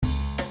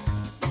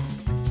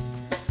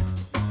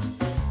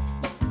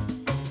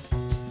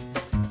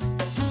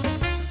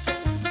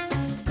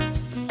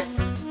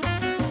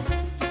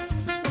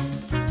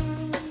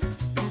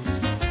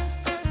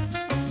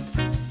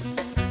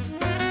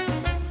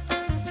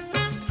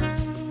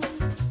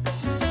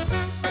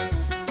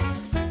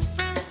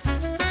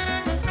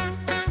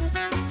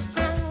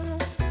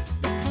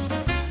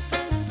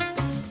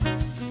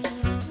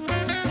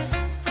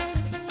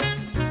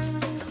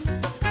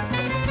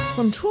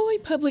From Troy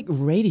Public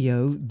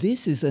Radio,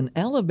 this is an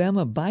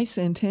Alabama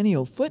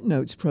Bicentennial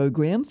Footnotes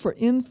program for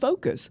In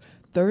Focus,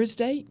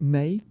 Thursday,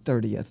 May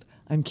 30th.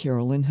 I'm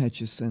Carolyn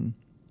Hutchison.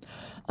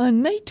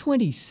 On May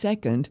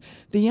 22nd,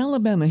 the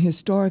Alabama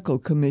Historical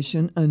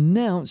Commission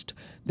announced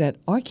that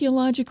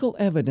archaeological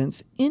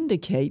evidence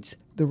indicates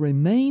the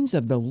remains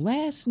of the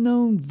last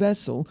known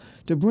vessel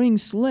to bring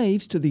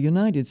slaves to the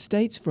United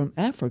States from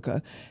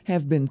Africa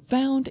have been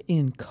found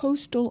in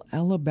coastal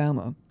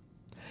Alabama.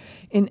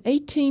 In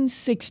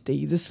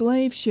 1860, the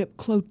slave ship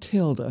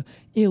Clotilda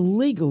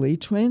illegally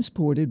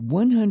transported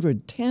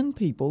 110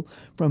 people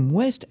from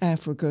West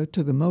Africa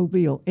to the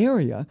Mobile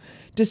area,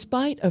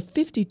 despite a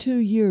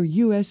 52-year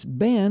U.S.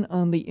 ban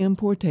on the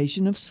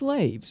importation of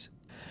slaves.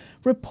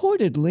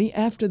 Reportedly,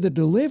 after the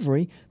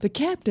delivery, the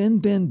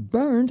captain then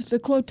burned the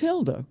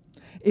Clotilda.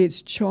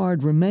 Its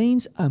charred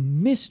remains a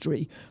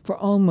mystery for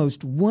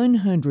almost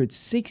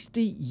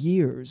 160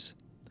 years.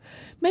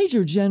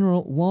 Major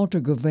General Walter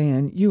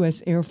Givhan,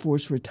 U.S. Air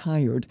Force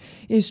retired,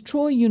 is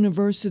Troy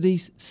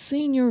University's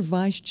Senior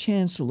Vice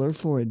Chancellor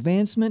for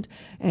Advancement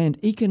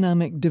and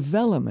Economic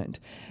Development,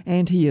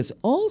 and he is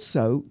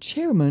also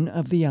Chairman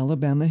of the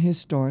Alabama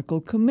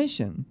Historical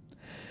Commission.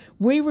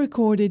 We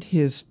recorded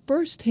his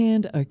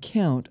firsthand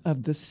account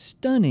of the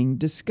stunning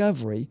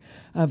discovery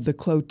of the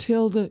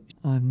Clotilda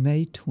on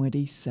May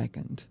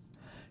 22nd.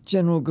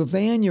 General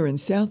Givhan, you're in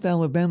South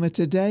Alabama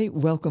today.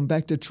 Welcome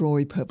back to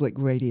Troy Public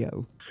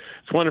Radio.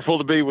 It's wonderful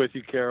to be with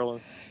you,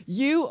 Carolyn.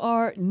 You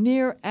are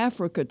near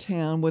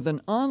Africatown with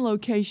an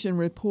on-location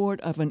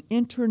report of an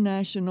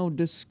international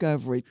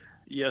discovery.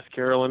 Yes,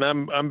 Carolyn.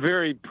 I'm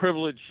very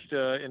privileged,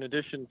 in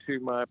addition to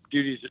my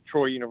duties at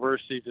Troy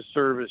University, to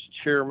serve as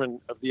chairman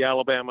of the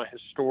Alabama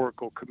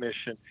Historical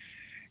Commission.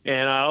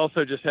 And I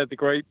also just had the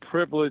great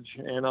privilege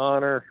and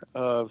honor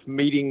of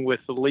meeting with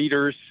the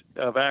leaders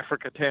of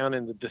Africatown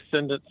and the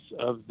descendants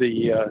of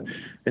the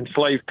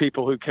enslaved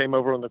people who came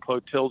over on the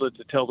Clotilda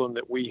to tell them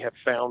that we have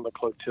found the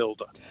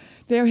Clotilda.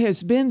 There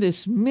has been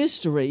this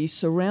mystery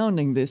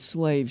surrounding this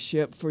slave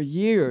ship for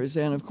years,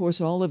 and of course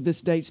all of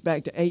this dates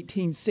back to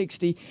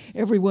 1860.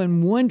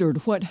 Everyone wondered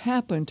what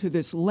happened to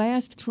this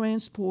last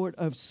transport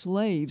of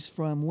slaves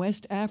from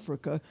West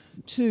Africa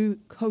to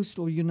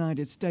coastal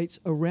United States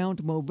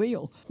around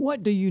Mobile.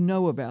 What do you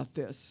know about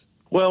this?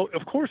 Well,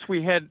 of course,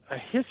 we had a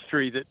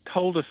history that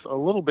told us a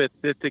little bit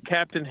that the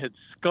captain had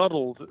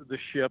scuttled the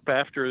ship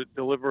after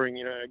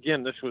delivering,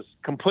 again, this was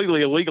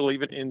completely illegal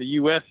even in the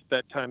U.S. at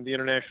that time, the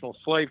international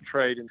slave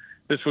trade, and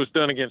this was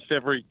done against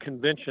every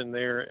convention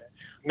there.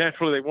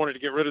 Naturally, they wanted to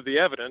get rid of the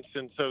evidence,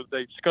 and so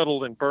they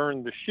scuttled and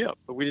burned the ship,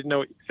 but we didn't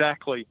know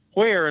exactly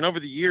where. And over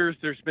the years,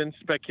 there's been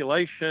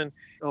speculation.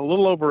 A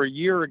little over a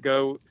year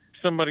ago,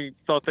 somebody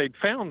thought they'd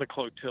found the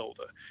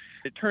Clotilda.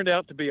 It turned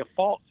out to be a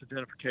false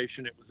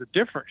identification. It was a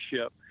different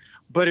ship,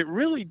 but it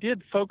really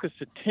did focus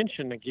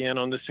attention again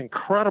on this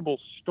incredible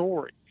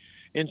story.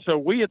 And so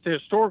we at the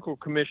Historical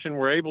Commission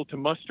were able to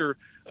muster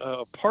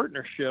a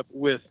partnership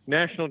with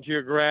National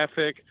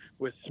Geographic,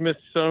 with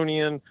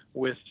Smithsonian,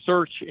 with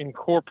Search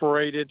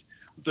Incorporated,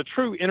 the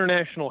true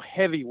international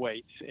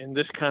heavyweights in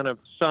this kind of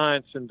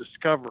science and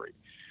discovery.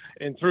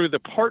 And through the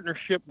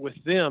partnership with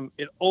them,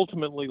 it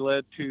ultimately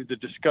led to the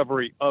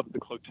discovery of the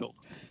Clotilda.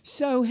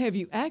 So have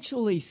you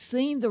actually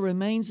seen the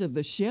remains of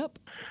the ship?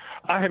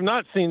 I have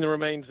not seen the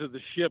remains of the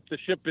ship. The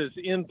ship is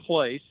in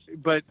place,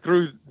 but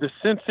through the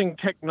sensing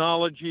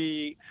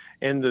technology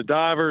and the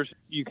divers,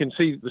 you can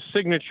see the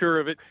signature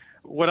of it.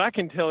 What I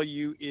can tell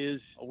you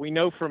is we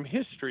know from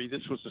history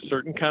this was a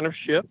certain kind of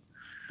ship.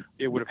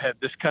 It would have had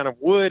this kind of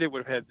wood. It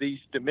would have had these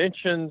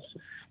dimensions.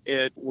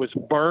 It was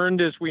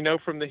burned, as we know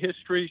from the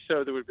history,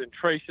 so there would have been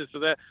traces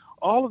of that.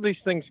 All of these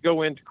things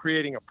go into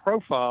creating a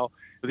profile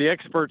the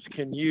experts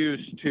can use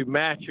to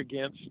match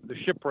against the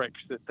shipwrecks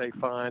that they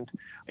find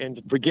and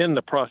to begin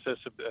the process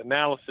of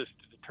analysis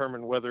to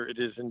determine whether it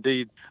is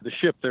indeed the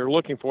ship they're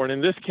looking for. And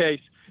in this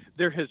case,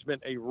 there has been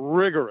a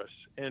rigorous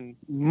and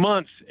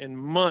months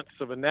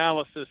of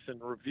analysis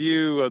and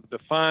review of the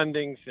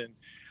findings, and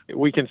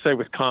we can say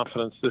with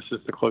confidence this is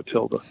the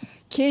Clotilda.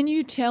 Can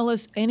you tell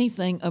us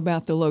anything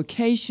about the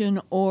location,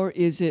 or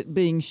is it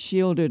being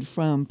shielded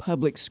from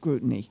public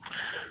scrutiny?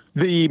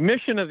 The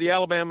mission of the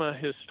Alabama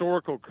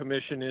Historical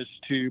Commission is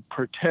to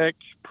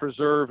protect,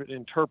 preserve, and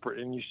interpret.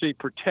 And you see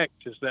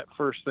protect is that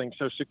first thing.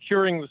 So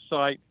securing the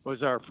site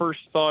was our first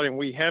thought, and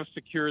we have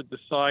secured the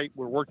site.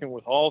 We're working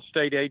with all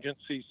state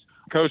agencies,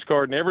 Coast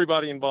Guard, and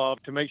everybody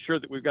involved to make sure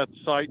that we've got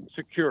the site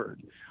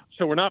secured.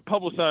 So we're not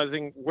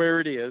publicizing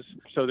where it is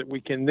so that we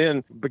can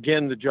then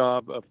begin the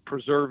job of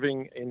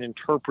preserving and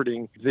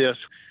interpreting this.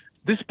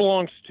 This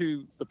belongs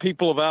to the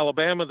people of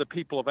Alabama, the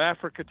people of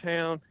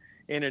Africatown,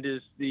 and it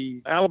is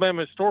the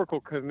Alabama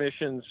Historical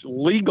Commission's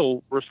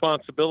legal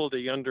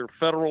responsibility under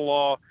federal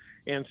law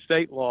and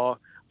state law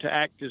to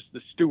act as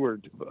the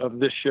steward of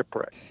this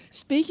shipwreck.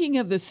 Speaking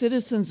of the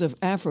citizens of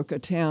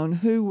Africatown,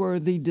 who were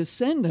the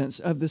descendants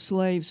of the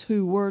slaves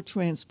who were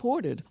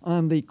transported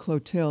on the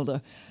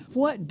Clotilda,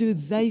 what do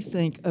they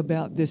think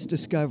about this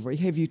discovery?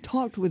 Have you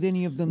talked with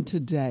any of them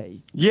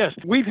today? Yes,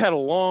 we've had a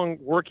long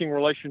working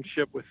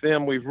relationship with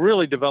them. We've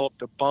really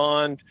developed a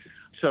bond.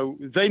 So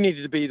they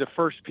needed to be the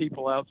first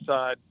people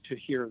outside to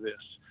hear this.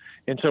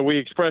 And so we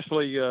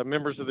expressly,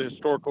 members of the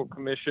Historical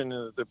Commission,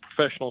 the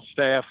professional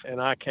staff,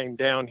 and I came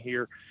down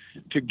here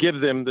to give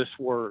them this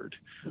word.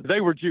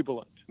 They were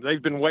jubilant.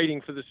 They've been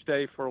waiting for this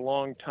day for a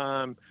long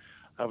time.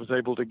 I was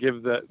able to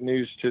give that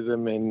news to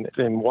them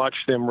and watch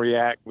them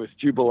react with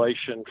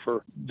jubilation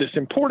for this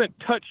important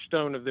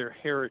touchstone of their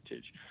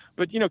heritage.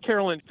 But,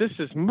 Carolyn, this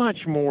is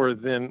much more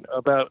than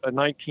about a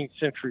 19th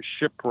century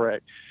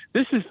shipwreck.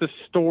 This is the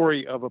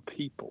story of a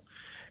people.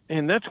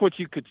 And that's what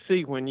you could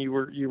see when you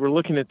were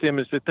looking at them,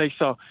 is that they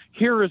saw,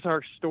 here is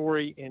our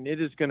story, and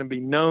it is going to be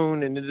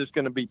known and it is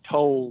going to be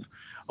told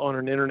on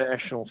an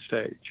international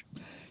stage.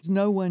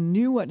 No one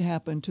knew what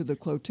happened to the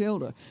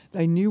Clotilda.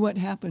 They knew what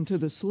happened to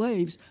the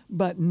slaves,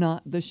 but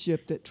not the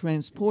ship that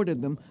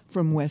transported them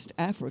from West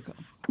Africa.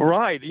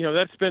 Right.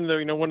 That's been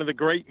one of the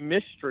great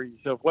mysteries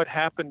of what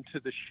happened to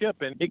the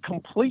ship, and it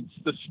completes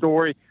the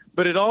story,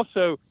 but it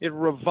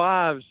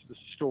revives the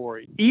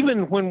story.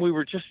 Even when we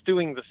were just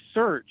doing the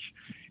search,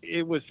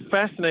 it was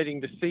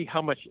fascinating to see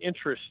how much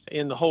interest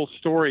in the whole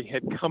story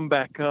had come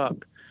back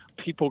up.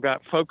 People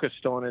got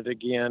focused on it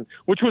again,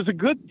 which was a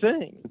good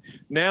thing.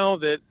 Now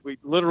that we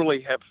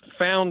literally have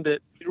found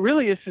it,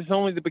 really this is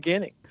only the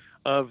beginning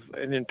of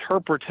an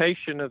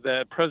interpretation of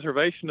that,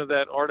 preservation of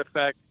that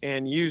artifact,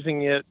 and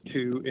using it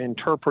to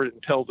interpret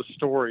and tell the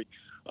story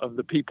of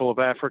the people of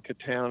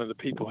Africatown and the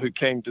people who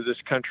came to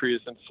this country as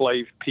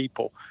enslaved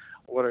people.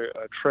 What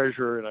a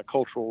treasure and a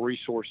cultural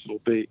resource it'll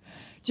be.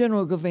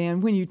 General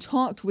Givhan, when you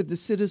talked with the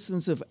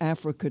citizens of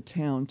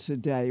Africatown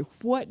today,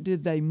 what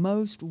did they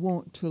most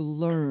want to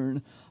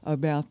learn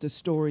about the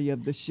story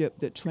of the ship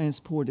that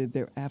transported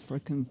their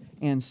African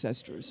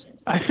ancestors?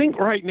 I think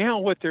right now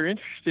what they're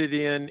interested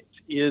in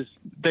is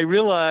they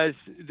realize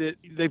that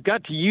they've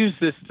got to use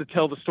this to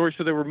tell the story.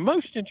 So they were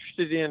most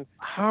interested in,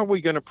 how are we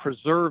going to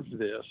preserve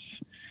this?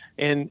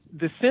 And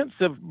the sense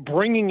of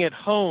bringing it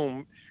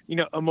home,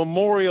 a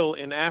memorial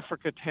in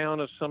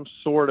Africatown of some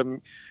sort,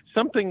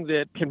 something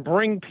that can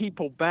bring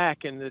people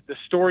back and that the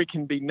story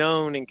can be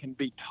known and can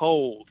be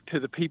told to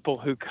the people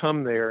who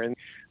come there. And,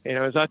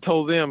 as I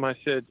told them, I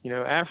said,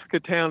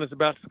 Africatown is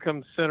about to become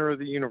the center of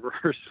the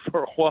universe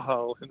for a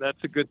while, and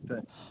that's a good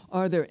thing.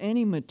 Are there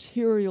any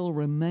material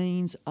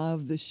remains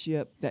of the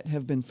ship that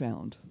have been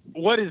found?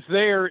 What is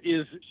there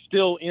is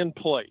still in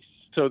place.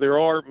 So there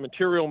are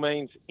material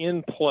remains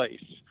in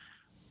place.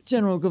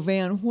 General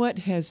Givhan, what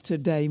has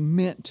today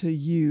meant to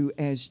you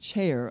as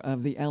chair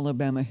of the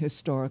Alabama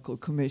Historical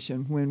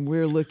Commission when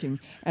we're looking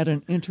at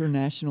an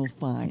international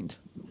find?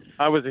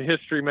 I was a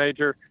history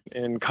major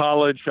in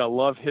college. I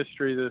love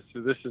history.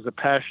 This is a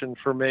passion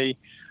for me.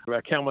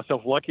 I count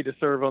myself lucky to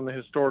serve on the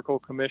Historical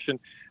Commission.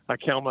 I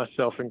count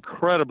myself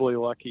incredibly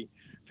lucky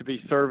to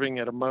be serving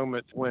at a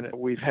moment when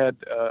we've had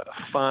a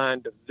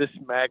find of this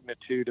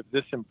magnitude, of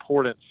this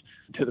importance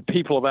to the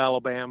people of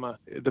Alabama,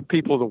 the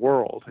people of the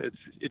world.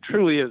 It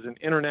truly is an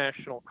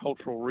international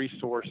cultural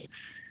resource.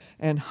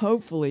 And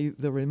hopefully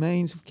the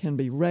remains can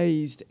be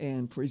raised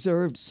and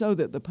preserved so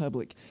that the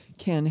public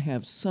can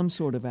have some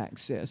sort of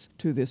access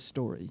to this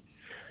story.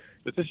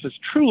 But this is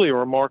truly a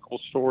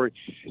remarkable story.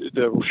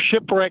 The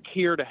shipwreck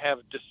here, to have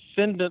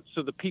descendants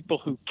of the people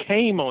who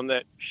came on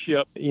that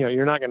ship,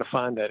 you're not going to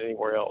find that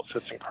anywhere else.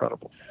 It's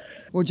incredible.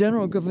 Well,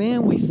 General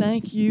Givhan, we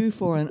thank you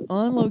for an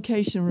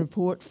on-location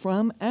report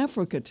from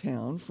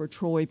Africatown for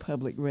Troy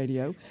Public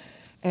Radio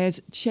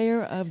as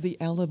chair of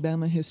the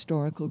Alabama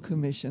Historical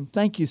Commission.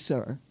 Thank you,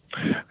 sir.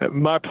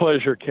 My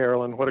pleasure,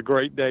 Carolyn. What a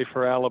great day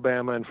for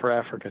Alabama and for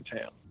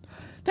Africatown.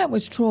 That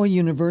was Troy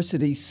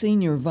University's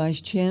Senior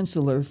Vice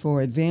Chancellor for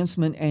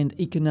Advancement and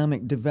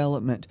Economic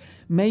Development,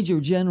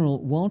 Major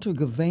General Walter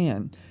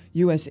Givhan,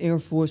 U.S. Air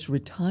Force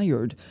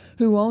retired,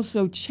 who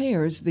also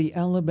chairs the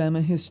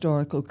Alabama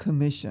Historical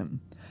Commission.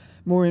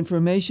 More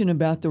information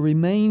about the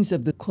remains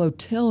of the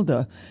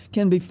Clotilda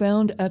can be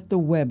found at the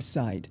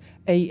website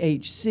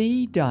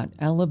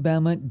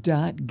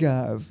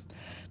ahc.alabama.gov.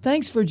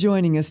 Thanks for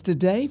joining us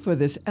today for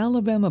this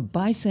Alabama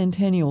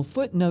Bicentennial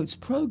Footnotes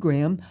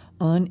program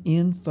on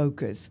In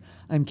Focus.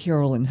 I'm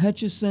Carolyn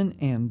Hutchison,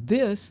 and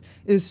this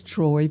is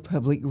Troy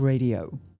Public Radio.